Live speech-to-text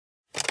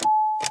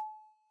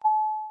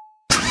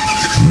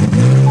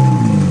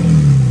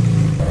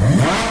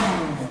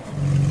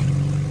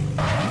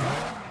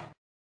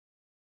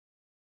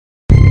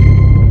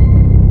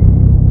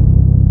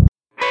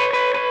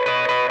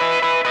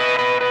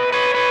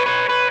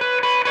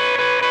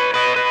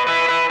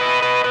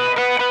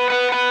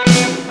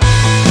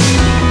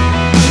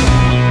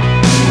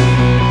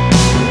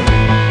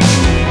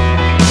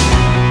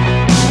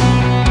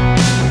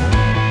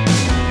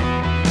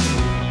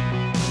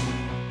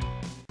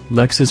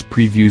Lexus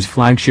previews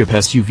flagship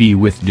SUV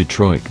with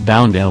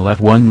Detroit-bound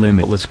LF-1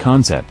 Limitless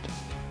concept.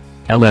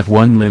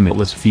 LF-1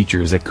 Limitless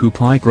features a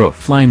coupe-like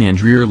roofline and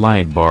rear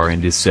light bar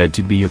and is said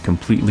to be a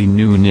completely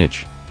new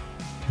niche.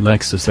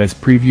 Lexus has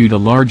previewed a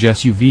large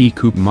SUV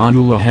coupe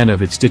model ahead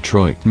of its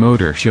Detroit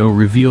Motor Show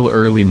reveal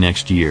early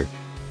next year.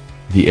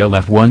 The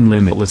LF-1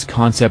 Limitless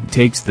concept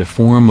takes the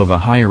form of a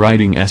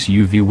high-riding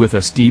SUV with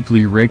a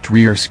steeply raked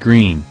rear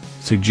screen,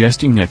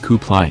 suggesting a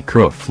coupe-like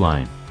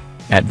roofline.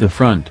 At the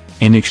front,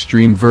 an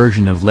extreme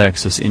version of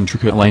Lexus'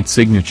 intricate light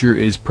signature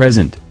is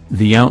present.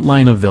 The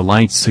outline of the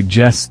lights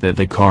suggests that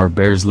the car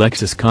bears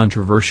Lexus'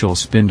 controversial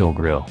spindle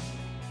grille.